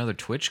worth another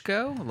Twitch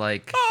go?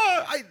 Like,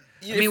 I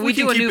mean, we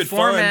do a new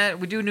format.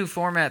 We do a new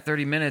format,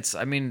 30 minutes.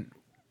 I mean,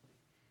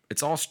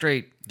 it's all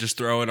straight. Just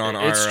throw it on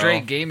It's IRL.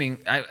 straight gaming.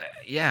 I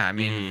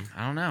mean,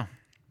 I don't know.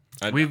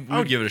 I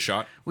would give it a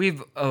shot.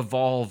 We've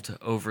evolved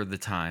over the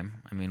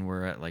time. I mean,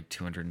 we're at like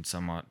 200 and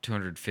some odd,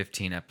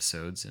 215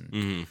 episodes,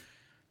 and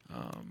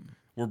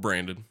We're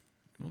branded.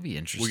 it'll be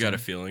interesting. We got a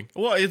feeling.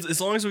 Well,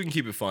 as long as we can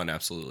keep it fun,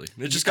 absolutely.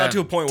 It just got to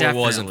a point where it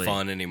wasn't definitely.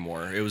 fun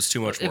anymore. It was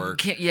too much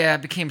work.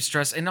 It became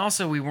stress, and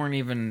also we weren't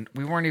even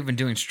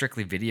doing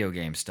strictly video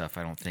game stuff.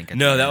 I don't think. at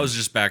No, the that end. was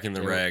just back in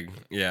the reg.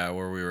 Yeah,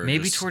 where we were.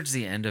 Maybe just, towards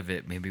the end of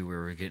it. Maybe we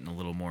were getting a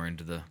little more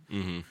into the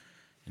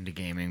into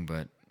gaming,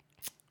 but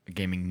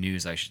gaming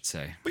news, I should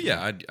say. But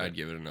yeah, I'd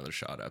give it another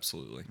shot.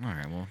 Absolutely. All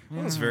right, well,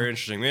 That's very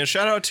interesting, man.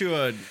 Shout out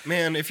to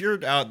man. If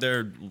you're out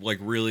there like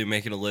really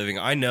making a living,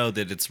 I know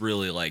that it's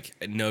really like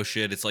no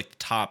shit. It's like the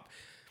top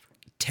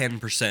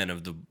 10%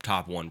 of the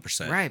top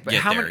 1%. right. But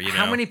get how there, many you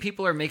how know? many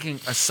people are making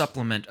a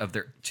supplement of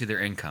their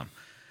income?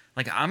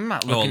 Like I'm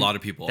not a looking. lot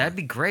of people That'd are.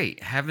 be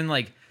great. Having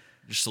like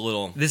Just a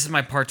little. this is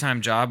my part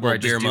time job where I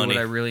Little just do beer money.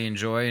 what I really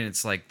enjoy, and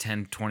it's like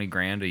 10, 20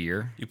 grand a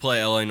year. You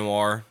play LA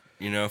Noire,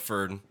 you know,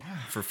 for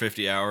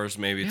 50 hours.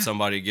 Maybe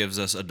somebody gives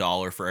us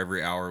 $1 for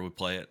every hour we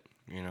play it.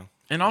 You know,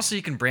 And also,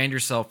 you can brand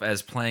yourself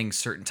as playing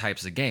certain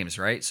types of games,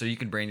 right? So you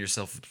can brand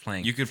yourself as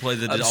playing. you could play all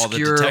the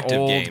obscure detective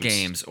old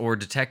games. or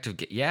detective.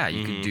 Yeah,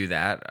 you can do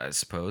that. I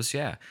suppose.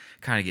 Yeah,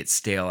 kind of get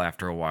stale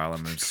after a while.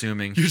 I'm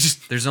assuming.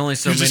 There's only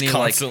so you're just many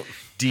like constant-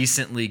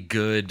 decently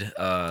good.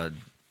 Well,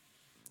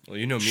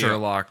 you know me,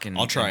 Sherlock and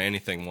I'll try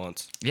anything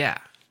once. Yeah.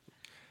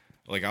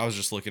 Like I was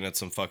just looking at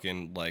some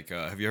fucking like.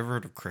 Have you ever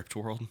heard of Crypt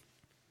World?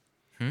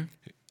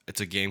 It's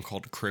a game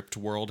called Crypt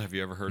World. Have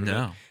you ever heard of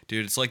No. it?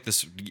 Dude, it's like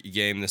this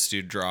game this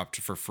dude dropped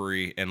for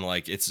free, and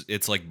like it's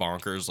like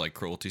bonkers, like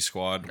Cruelty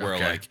Squad, where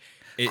Okay.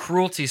 like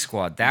Cruelty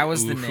Squad. That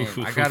was the name.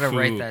 I gotta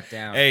write that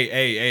down.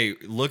 Hey!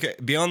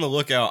 Be on the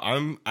lookout.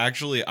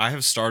 I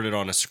have started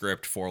on a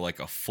script for like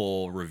a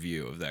full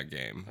review of that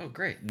game. Oh,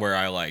 great. Where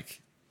I like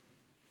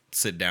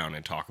sit down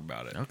and talk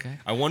about it. Okay.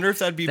 I wonder if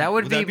That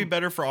would would that be- be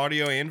better for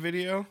audio and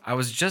video? I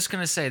was just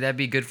gonna say that'd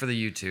be good for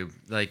the YouTube.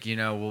 Like,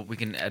 we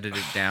can edit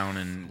it down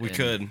and We and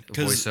could,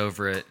 'cause- voice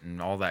over it and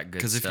all that good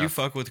Because stuff. if you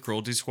fuck with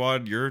Cruelty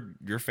Squad, you're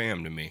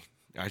fam to me.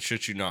 I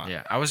shit you not.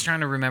 Yeah, I was trying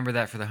to remember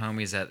that for the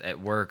homies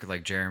at work,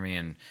 like Jeremy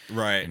and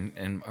Right.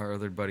 and our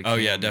other buddy. Oh, Cam,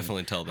 yeah, and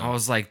definitely tell them. I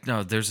was like,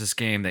 no, there's this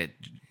game that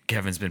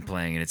Kevin's been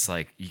playing, and it's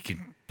like you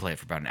can play it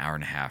for about an hour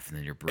and a half, and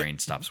then your brain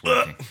stops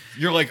working.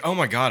 You're like, oh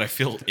my god, I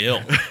feel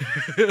ill.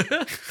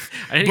 I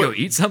need to go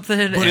eat something,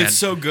 But it's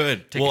so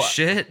good. take a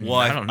shit, and Well,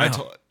 I don't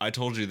know. I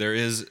told you there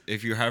is.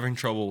 If you're having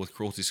trouble with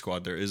Cruelty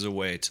Squad, there is a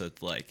way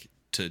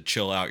to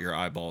chill out your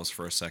eyeballs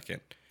for a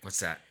second. What's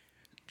that?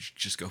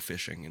 Just go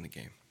fishing in the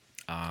game.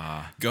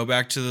 Go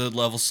back to the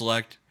level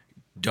select.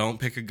 Don't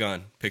pick a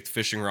gun. Pick the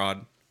fishing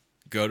rod.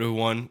 Go to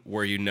one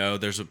where you know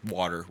there's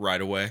water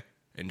right away,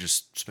 and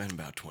just spend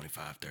about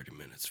 25, 30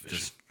 minutes fishing.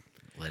 Just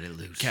let it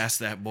loose. Cast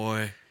that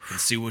boy and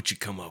see what you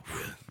come up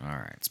with. All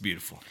right. It's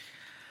beautiful.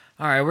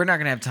 All right, we're not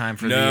gonna have time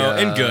for No,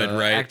 the and good,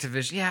 right?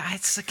 Activision. Yeah,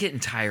 it's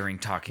getting tiring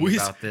talking We-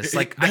 about this.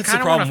 Like, I that's the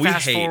kind of want problem. to We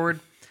fast hate- forward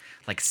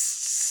like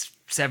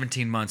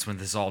 17 months when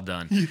this is all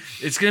done.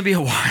 It's gonna be a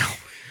while.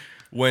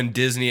 When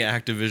Disney,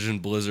 Activision,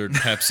 Blizzard,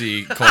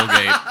 Pepsi,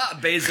 Colgate,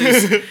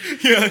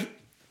 Bezos, yeah,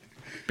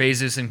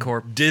 Bezos and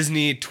Corp.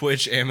 Disney,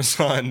 Twitch,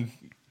 Amazon,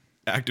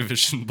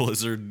 Activision,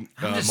 Blizzard,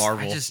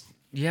 Marvel.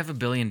 You have $1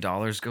 billion.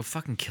 Go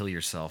fucking kill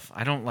yourself.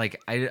 I don't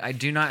like. I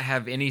do not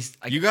have any.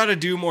 You got to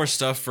do more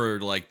stuff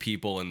for like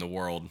people in the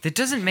world. It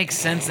doesn't make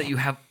sense that you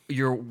have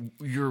your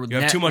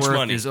net have too much worth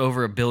money. is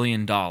over $1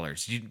 billion.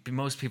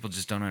 Most people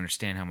just don't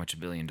understand how much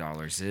 $1 billion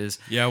is.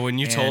 Yeah, when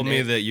you told And me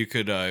it- that you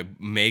could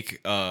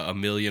make $1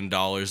 million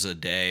a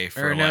day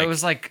for Or no, like it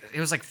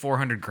was like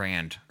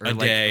 $400,000 or a like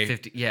day,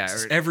 50. Yeah,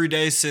 or, every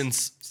day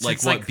since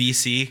like what like-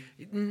 BC.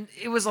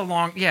 it was a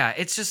long. Yeah,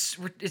 it's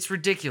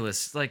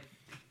ridiculous. Like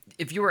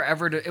if you were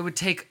ever to, it would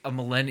take a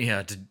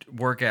millennia to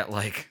work at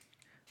like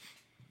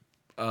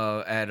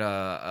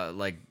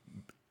like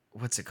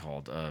what's it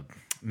called,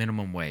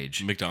 minimum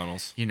wage.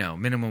 McDonald's.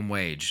 Minimum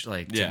wage,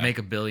 like Yeah. to make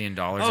 $1 billion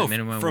Oh, at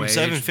minimum from wage.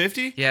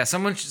 $7.50? Yeah,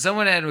 someone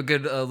had a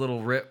good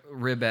little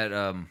rib at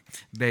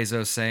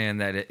Bezos saying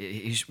that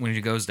when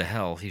he goes to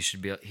hell, he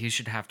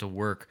should have to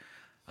work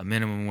a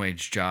minimum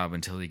wage job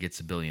until he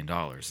gets $1 billion,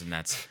 and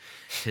that's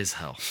his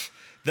hell.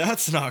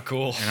 That's not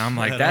cool. And I'm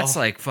like, at that's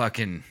all. like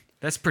fucking,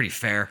 that's pretty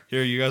fair.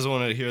 Here, you guys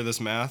want to hear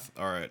this math?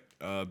 All right,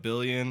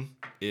 billion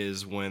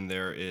is when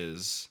there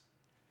is.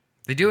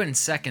 They do it in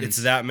seconds.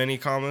 It's that many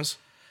commas.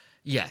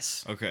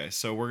 Yes. Okay,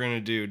 so we're gonna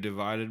do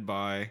divided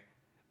by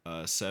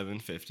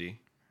 750.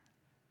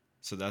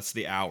 So that's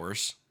the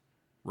hours,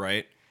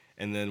 right?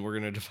 And then we're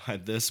gonna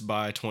divide this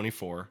by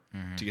 24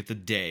 to get the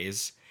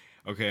days.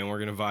 Okay, and we're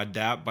gonna divide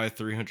that by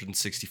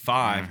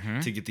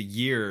 365 to get the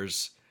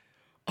years.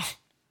 Oh,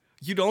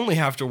 you'd only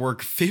have to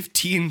work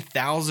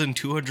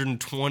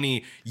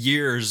 15,220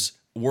 years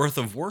worth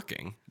of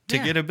working to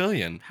Yeah. get $1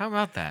 billion. How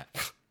about that?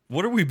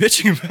 What are we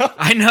bitching about?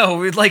 I know.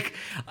 We like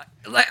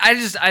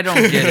I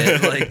don't get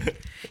it. Like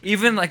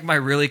even like my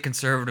really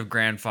conservative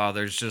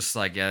grandfather's just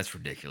like, yeah, that's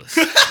ridiculous.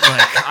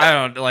 Like I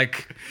don't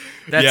like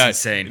that's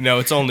insane. No,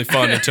 it's only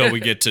fun until we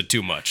get to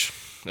too much.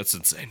 That's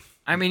insane.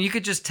 I mean, you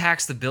could just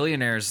tax the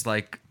billionaires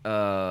like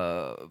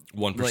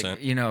 1%.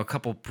 like, a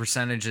couple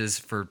percentages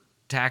for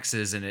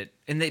taxes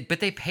but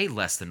they pay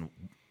less than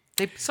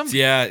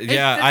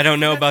Yeah. I don't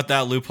know about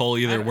that loophole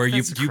either. Where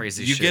you that's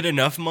crazy you shit. get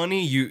enough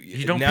money,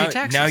 you don't now, pay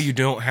taxes. Now you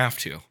don't have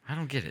to. I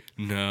don't get it.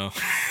 No,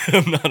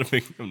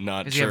 I'm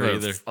not You sure have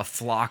either. a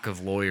flock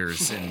of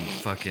lawyers and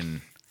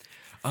fucking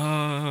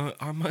My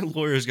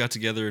lawyers got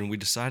together and we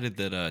decided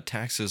that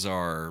taxes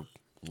are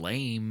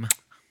lame.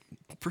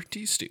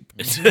 pretty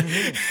stupid,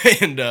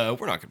 and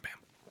we're not gonna pay 'em.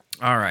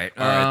 All right.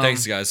 All right,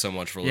 thanks guys so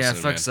much for Yeah,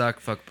 listening. fuck man. Zuck,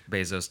 fuck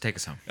Bezos. Take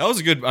us home. That was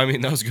a good. I mean,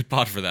 that was a good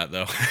pod for that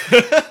though.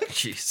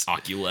 Jeez.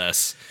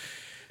 Oculus,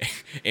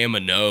 Emma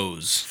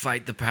knows.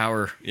 Fight the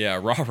power. Yeah,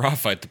 raw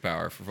fight the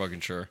power for fucking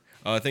sure.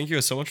 Thank you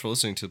guys so much for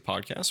listening to the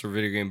podcast. We're a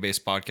video game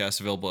based podcast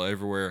available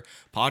everywhere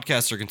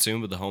podcasts are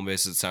consumed, but the home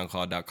base is at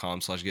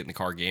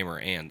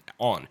soundcloud.com/getinthecargamer and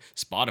on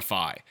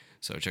Spotify.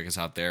 So check us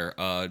out there.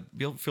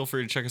 Feel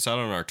free to check us out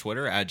on our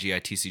Twitter at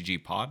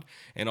GITCGpod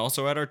and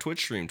also at our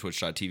Twitch stream,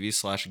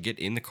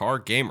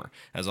 twitch.tv/getinthecargamer.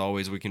 As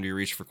always, we can be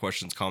reached for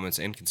questions, comments,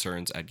 and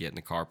concerns at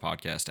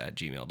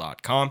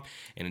getinthecarpodcast@gmail.com.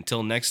 And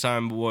until next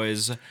time,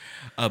 boys,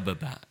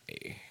 bye-bye.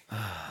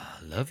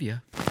 Love ya.